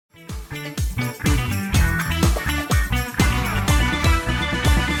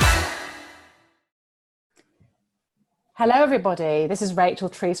Hello, everybody. This is Rachel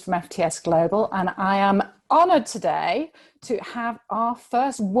Trees from FTS Global, and I am honoured today to have our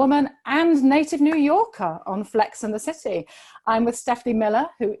first woman and native New Yorker on Flex and the City. I'm with Stephanie Miller,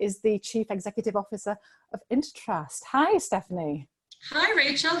 who is the Chief Executive Officer of Intertrust. Hi, Stephanie. Hi,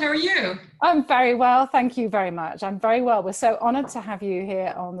 Rachel. How are you? I'm very well. Thank you very much. I'm very well. We're so honoured to have you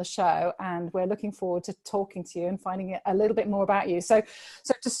here on the show, and we're looking forward to talking to you and finding a little bit more about you. So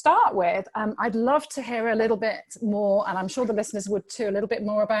to start with, I'd love to hear a little bit more, and I'm sure the listeners would too, a little bit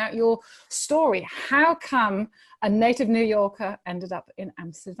more about your story. How come a native New Yorker ended up in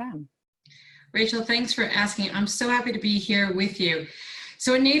Amsterdam? Rachel, thanks for asking. I'm so happy to be here with you.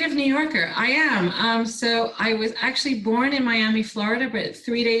 So a native New Yorker, I am. So I was actually born in Miami, Florida, but at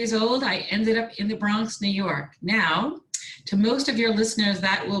 3 days old, I ended up in the Bronx, New York. Now, to most of your listeners,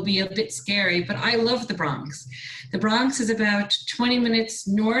 that will be a bit scary, but I love the Bronx. The Bronx is about 20 minutes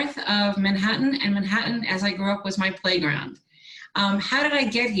north of Manhattan, and Manhattan, as I grew up, was my playground. How did I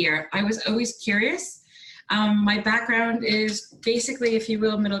get here? I was always curious. My background is basically, if you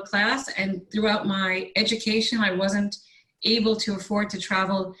will, middle class, and throughout my education, I wasn't able to afford to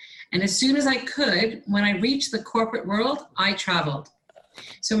travel. And as soon as I could, when I reached the corporate world, I traveled.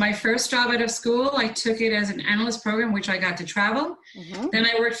 So my first job out of school, I took it as an analyst program, which I got to travel. Then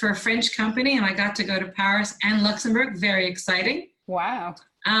I worked for a French company and I got to go to Paris and Luxembourg. Very exciting. Wow.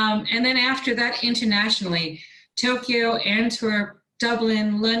 And then after that, internationally, Tokyo, Antwerp,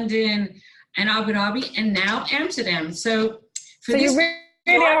 Dublin, London, and Abu Dhabi, and now Amsterdam. So you really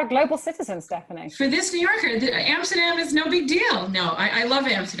are a global citizen, Stephanie. For this New Yorker, Amsterdam is no big deal. No, I love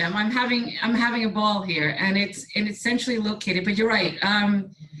Amsterdam. I'm having a ball here, and it's centrally located. But you're right.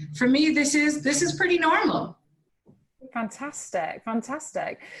 For me, this is pretty normal.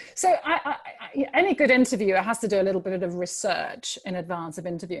 Fantastic. So any good interviewer has to do a little bit of research in advance of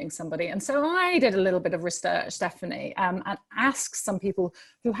interviewing somebody. And so I did a little bit of research, Stephanie, and asked some people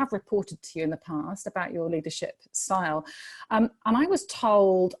who have reported to you in the past about your leadership style. And I was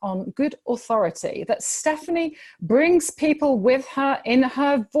told on good authority that Stephanie brings people with her in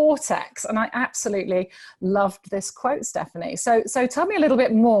her vortex. And I absolutely loved this quote, Stephanie. So tell me a little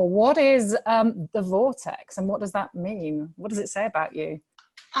bit more. What is the vortex, and what does that mean? What does it say about you?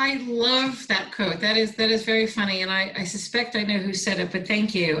 I love that quote. That is very funny, and I suspect I know who said it, but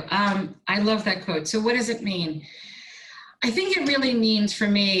thank you. I love that quote. So what does it mean? I think it really means for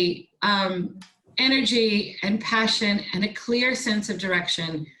me energy and passion and a clear sense of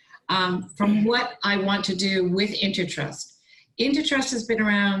direction from what I want to do with Intertrust. Intertrust has been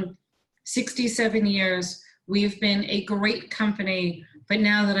around 67 years. We've been a great company. But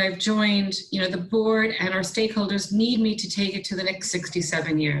now that I've joined, the board and our stakeholders need me to take it to the next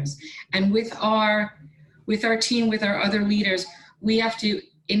 67 years. And with our team, with our other leaders, we have to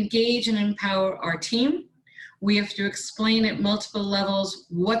engage and empower our team. We have to explain at multiple levels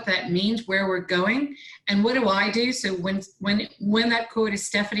what that means, where we're going, and what do I do? So when that quote is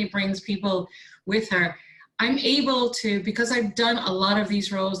Stephanie brings people with her, I'm able to, because I've done a lot of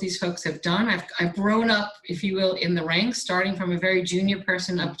these roles these folks have done, I've grown up, if you will, in the ranks, starting from a very junior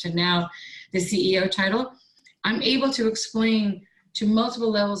person up to now the CEO title. I'm able to explain to multiple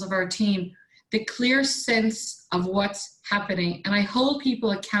levels of our team the clear sense of what's happening, and I hold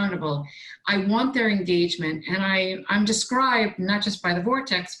people accountable. I want their engagement, and I'm described not just by the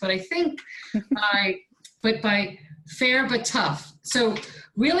vortex, but I think by fair but tough. So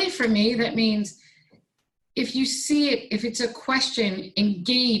really for me, that means if you see it, if it's a question,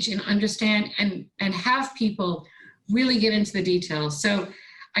 engage and understand and have people really get into the details. So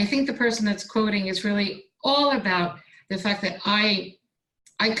I think the person that's quoting is really all about the fact that I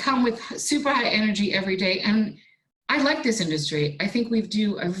come with super high energy every day, and I like this industry. I think we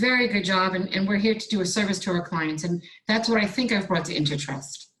do a very good job, and we're here to do a service to our clients, and that's what I think I've brought to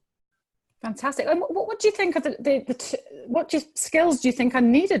Intertrust. Fantastic. And what do you think of what skills do you think are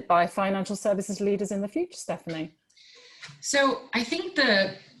needed by financial services leaders in the future, Stephanie? So I think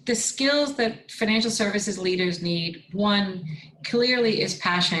the skills that financial services leaders need, one, clearly is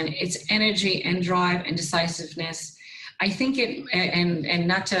passion. It's energy and drive and decisiveness. I think and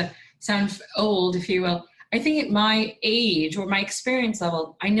not to sound old, if you will, I think at my age or my experience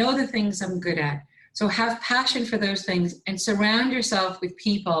level, I know the things I'm good at. So have passion for those things and surround yourself with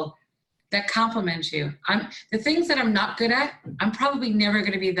people that complement you. The things that I'm not good at, I'm probably never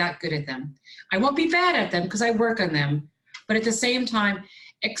going to be that good at them. I won't be bad at them because I work on them, but at the same time,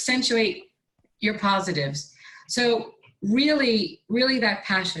 accentuate your positives. So really, really that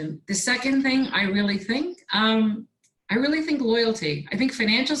passion. The second thing I really think loyalty. I think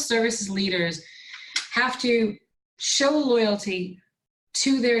financial services leaders have to show loyalty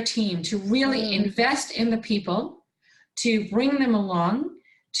to their team, to really invest in the people, to bring them along,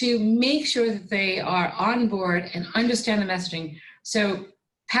 to make sure that they are on board and understand the messaging. So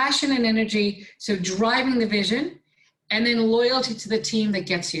passion and energy, so driving the vision, and then loyalty to the team that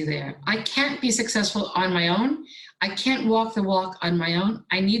gets you there. I can't be successful on my own. I can't walk the walk on my own.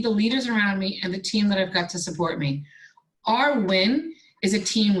 I need the leaders around me and the team that I've got to support me. Our win is a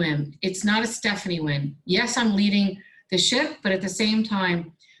team win. It's not a Stephanie win. Yes, I'm leading the ship, but at the same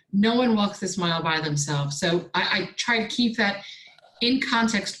time, no one walks this mile by themselves. So I try to keep that in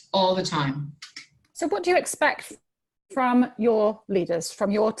context all the time. So what do you expect from your leaders,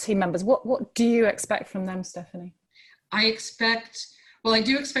 from your team members? What do you expect from them, Stephanie? I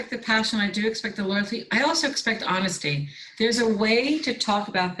do expect the passion. I do expect the loyalty. I also expect honesty. There's a way to talk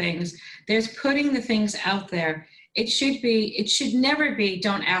about things. There's putting the things out there. It should never be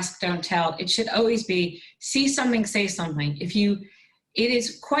don't ask, don't tell. It should always be see something, say something. It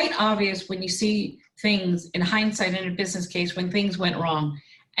is quite obvious when you see things in hindsight in a business case when things went wrong.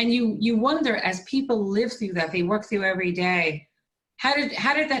 And you wonder, as people live through that, they work through every day, how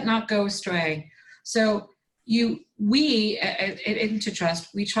did that not go astray? So we at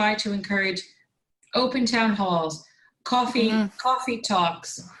Intertrust, we try to encourage open town halls, coffee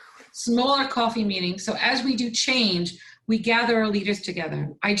talks, smaller coffee meetings. So as we do change, we gather our leaders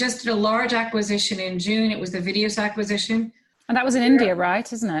together. I just did a large acquisition in June. It was the Videos acquisition. And that was in India,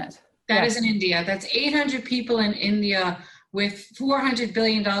 right? Isn't it? That is in India. That's 800 people in India with $400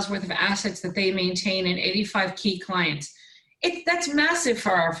 billion worth of assets that they maintain and 85 key clients. That's massive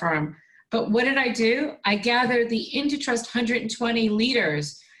for our firm. But what did I do? I gathered the Intertrust 120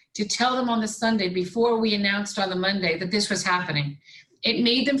 leaders to tell them on the Sunday before we announced on the Monday that this was happening. It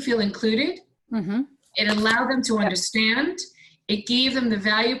made them feel included. Mm-hmm. It allowed them to understand. It gave them the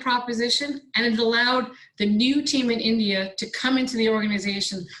value proposition, and it allowed the new team in India to come into the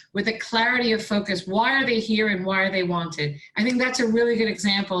organization with a clarity of focus. Why are they here and why are they wanted? I think that's a really good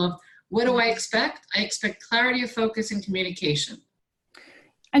example of what do I expect? I expect clarity of focus and communication.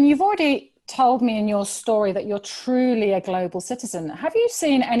 And you've already told me in your story that you're truly a global citizen. Have you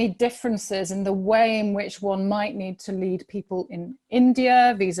seen any differences in the way in which one might need to lead people in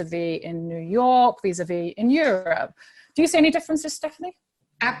India, vis-a-vis in New York, vis-a-vis in Europe? Do you see any differences, Stephanie?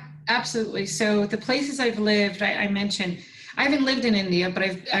 Absolutely. So the places I've lived, I mentioned, I haven't lived in India, but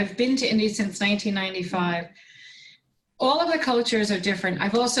I've been to India since 1995. All of the cultures are different.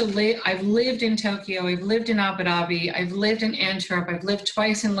 I've lived in Tokyo, I've lived in Abu Dhabi, I've lived in Antwerp, I've lived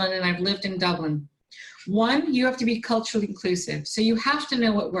twice in London, I've lived in Dublin. One, you have to be culturally inclusive. So you have to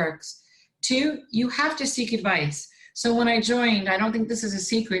know what works. Two, you have to seek advice. So when I joined, I don't think this is a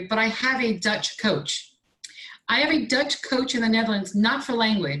secret, but I have a Dutch coach. I have a Dutch coach in the Netherlands, not for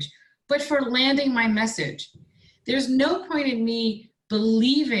language, but for landing my message. There's no point in me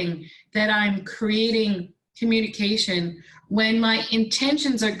believing that I'm creating communication when my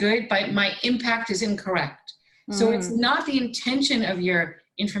intentions are good, but my impact is incorrect. So it's not the intention of your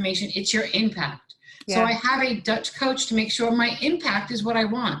information, it's your impact. Yeah. So I have a Dutch coach to make sure my impact is what I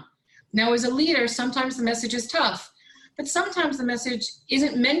want. Now, as a leader, sometimes the message is tough, but sometimes the message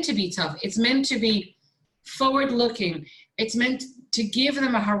isn't meant to be tough. It's meant to be forward-looking. It's meant to give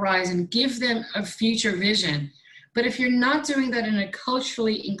them a horizon, give them a future vision. But if you're not doing that in a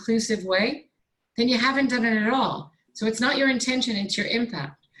culturally inclusive way, then you haven't done it at all. So it's not your intention, it's your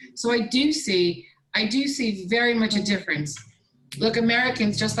impact. So I do see very much a difference. Look,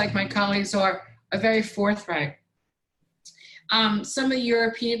 Americans, just like my colleagues, are very forthright. Some of the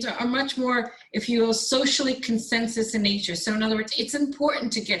Europeans are much more, if you will, socially consensus in nature. So in other words, it's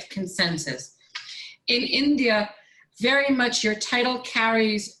important to get consensus. In India, very much your title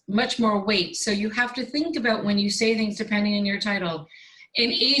carries much more weight. So you have to think about when you say things depending on your title. In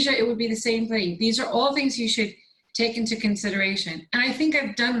Asia, it would be the same thing. These are all things you should take into consideration. And I think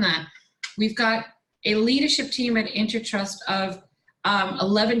I've done that. We've got a leadership team at Intertrust of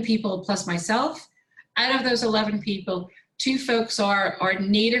 11 people plus myself. Out of those 11 people, 2 folks are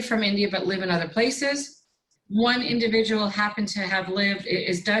native from India but live in other places. 1 individual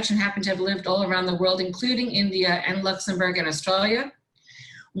is Dutch and happened to have lived all around the world, including India and Luxembourg and Australia.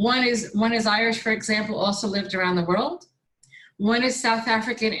 One is Irish, for example, also lived around the world. One is South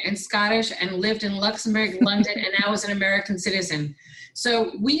African and Scottish and lived in Luxembourg, London, and now is an American citizen.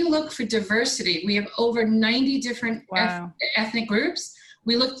 So we look for diversity. We have over 90 different ethnic groups.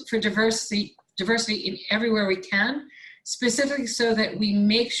 We look for diversity in everywhere we can, specifically so that we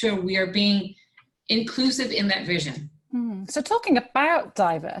make sure we are being inclusive in that vision. So talking about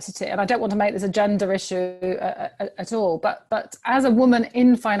diversity, and I don't want to make this a gender issue at all, but as a woman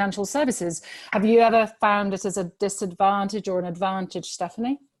in financial services, have you ever found it as a disadvantage or an advantage,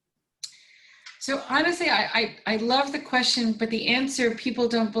 Stephanie? So honestly, I love the question, but the answer people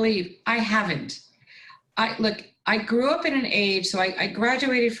don't believe. I haven't. I grew up in an age, so I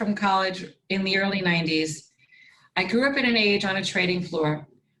graduated from college in the early 90s. I grew up in an age on a trading floor.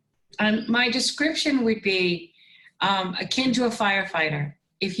 And my description would be akin to a firefighter.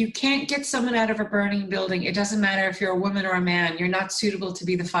 If you can't get someone out of a burning building, it doesn't matter if you're a woman or a man, you're not suitable to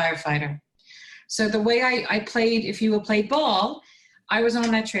be the firefighter. So the way I played, if you will play ball, I was on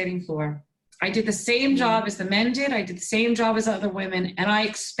that trading floor. I did the same job as the men did. I did the same job as other women, and I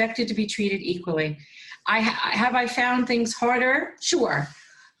expected to be treated equally. Have I found things harder? Sure.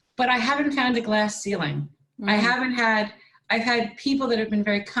 But I haven't found a glass ceiling. I've had people that have been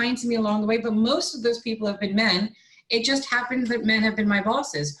very kind to me along the way, but most of those people have been men. It just happens that men have been my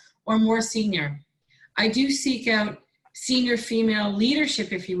bosses or more senior. I do seek out senior female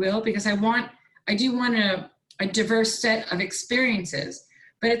leadership, if you will, because I do want a diverse set of experiences.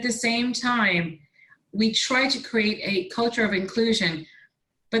 But at the same time, we try to create a culture of inclusion,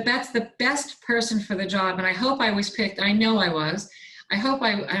 but that's the best person for the job. And I hope I was picked. I know I was. I hope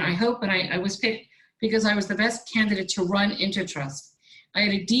I was picked because I was the best candidate to run Intertrust. I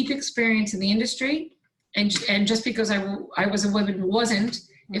had a deep experience in the industry, and just because I was a woman wasn't,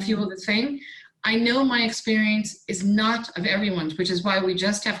 if you will, the thing. I know my experience is not of everyone's, which is why we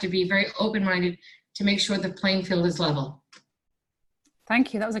just have to be very open-minded to make sure the playing field is level.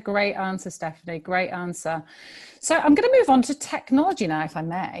 Thank you. That was a great answer, Stephanie. Great answer. So I'm going to move on to technology now, if I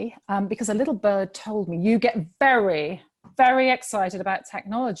may, because a little bird told me you get very, very excited about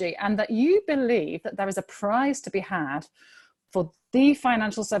technology and that you believe that there is a prize to be had for the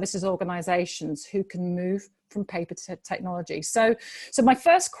financial services organizations who can move from paper to technology. So my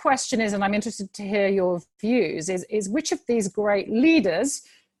first question is, and I'm interested to hear your views, is which of these great leaders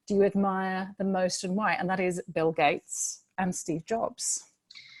do you admire the most and why? And that is Bill Gates and Steve Jobs.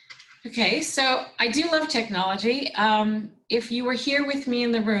 Okay, so I do love technology. If you were here with me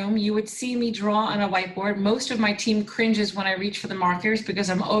in the room, you would see me draw on a whiteboard. Most of my team cringes when I reach for the markers because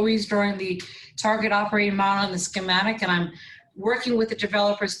I'm always drawing the target operating model and the schematic, and I'm working with the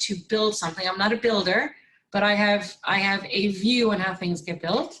developers to build something. I'm not a builder, but I have a view on how things get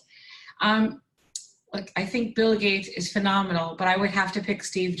built. Look, I think Bill Gates is phenomenal, but I would have to pick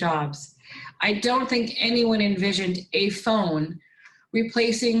Steve Jobs. I don't think anyone envisioned a phone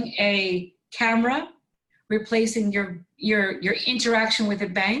replacing a camera, replacing your interaction with a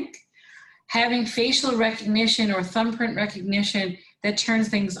bank, having facial recognition or thumbprint recognition that turns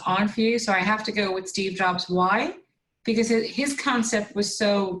things on for you. So I have to go with Steve Jobs. Why? Because his concept was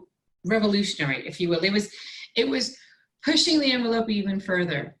so revolutionary, if you will. It was pushing the envelope even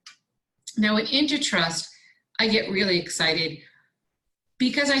further. Now in Intertrust, I get really excited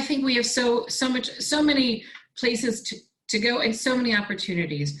because I think we have so many places to go and so many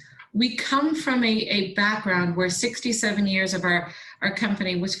opportunities. We come from a background where 67 years of our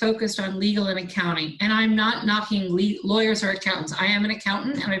company was focused on legal and accounting. And I'm not knocking lawyers or accountants. I am an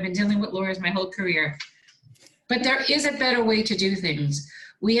accountant and I've been dealing with lawyers my whole career. But there is a better way to do things.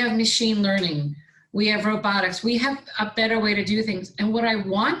 We have machine learning. We have robotics. We have a better way to do things. And what I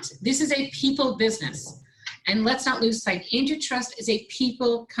want, this is a people business. And let's not lose sight. Intertrust is a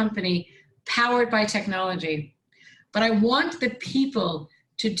people company powered by technology. But I want the people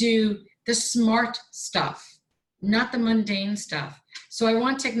to do the smart stuff, not the mundane stuff. So I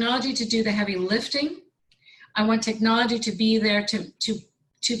want technology to do the heavy lifting. I want technology to be there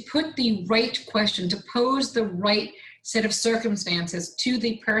to put the right question, to pose the right set of circumstances to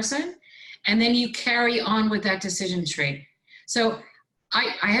the person, and then you carry on with that decision tree. So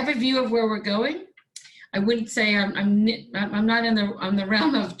I have a view of where we're going. I wouldn't say I'm not in the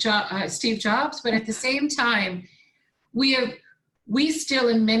realm of Steve Jobs, but at the same time, we still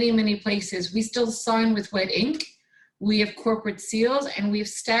in many places, we still sign with wet ink. We have corporate seals and we have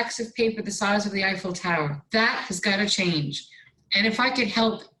stacks of paper the size of the Eiffel Tower. That has got to change. And if I could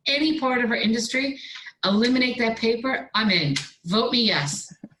help any part of our industry eliminate that paper, I'm in. Vote me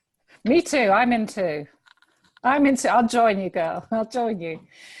yes. Me too. I'm in too. I'll join you, girl. I'll join you.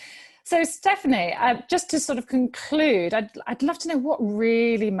 So Stephanie, just to sort of conclude, I'd love to know what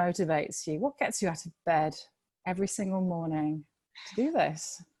really motivates you. What gets you out of bed every single morning to do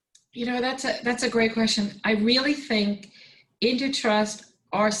this? You know, that's a great question. I really think Intertrust,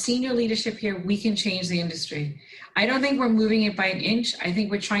 our senior leadership here, we can change the industry. I don't think we're moving it by an inch. I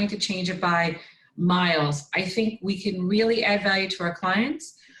think we're trying to change it by miles. I think we can really add value to our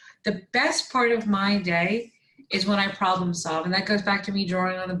clients. The best part of my day is when I problem solve, and that goes back to me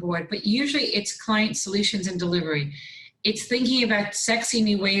drawing on the board, but usually it's client solutions and delivery. It's thinking about sexy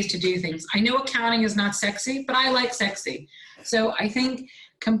new ways to do things. I know accounting is not sexy, but I like sexy. So I think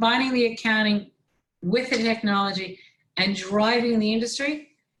combining the accounting with the technology and driving the industry.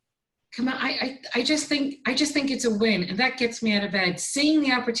 Come on, I just think it's a win, and that gets me out of bed. Seeing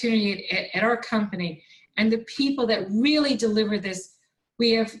the opportunity at our company and the people that really deliver this.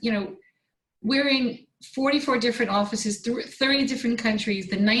 We have, we're in 44 different offices, 30 different countries,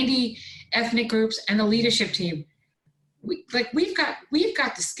 the 90 ethnic groups, and the leadership team. We've got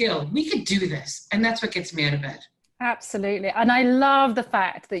the skill. We could do this, and that's what gets me out of bed. Absolutely. And I love the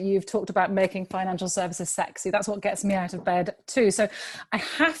fact that you've talked about making financial services sexy. That's what gets me out of bed too. So I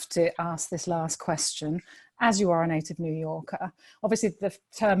have to ask this last question, as you are a native New Yorker. Obviously, the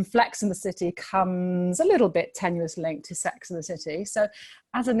term Flex in the City comes a little bit tenuous linked to Sex in the City. So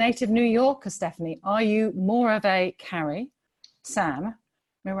as a native New Yorker, Stephanie, are you more of a Carrie, Sam,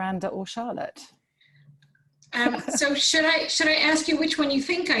 Miranda, or Charlotte? So should I ask you which one you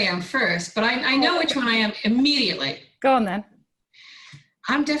think I am first? But I know which one I am immediately. Go on then.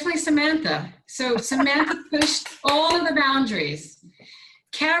 I'm definitely Samantha. So Samantha pushed all of the boundaries.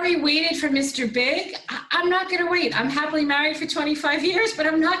 Carrie waited for Mr. Big. I'm not going to wait. I'm happily married for 25 years, but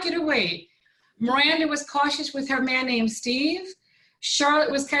I'm not going to wait. Miranda was cautious with her man named Steve.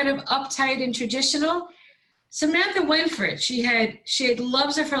 Charlotte was kind of uptight and traditional. Samantha went for it. She had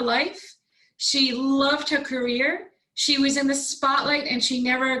loves of her life. She loved her career. She was in the spotlight and she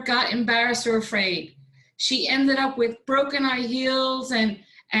never got embarrassed or afraid. She ended up with broken high heels and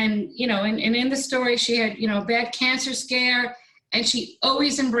in the story she had, a bad cancer scare, and she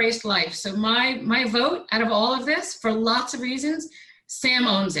always embraced life. So my vote out of all of this, for lots of reasons, Sam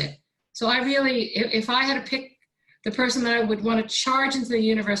owns it. So I really, if I had to pick the person that I would want to charge into the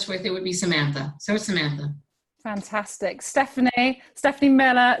universe with, it would be Samantha. So it's Samantha. Fantastic. Stephanie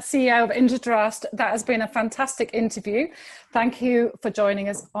Miller, CEO of Intertrust. That has been a fantastic interview. Thank you for joining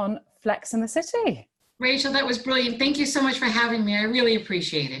us on Flex in the City. Rachel, that was brilliant. Thank you so much for having me. I really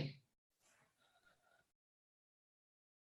appreciate it.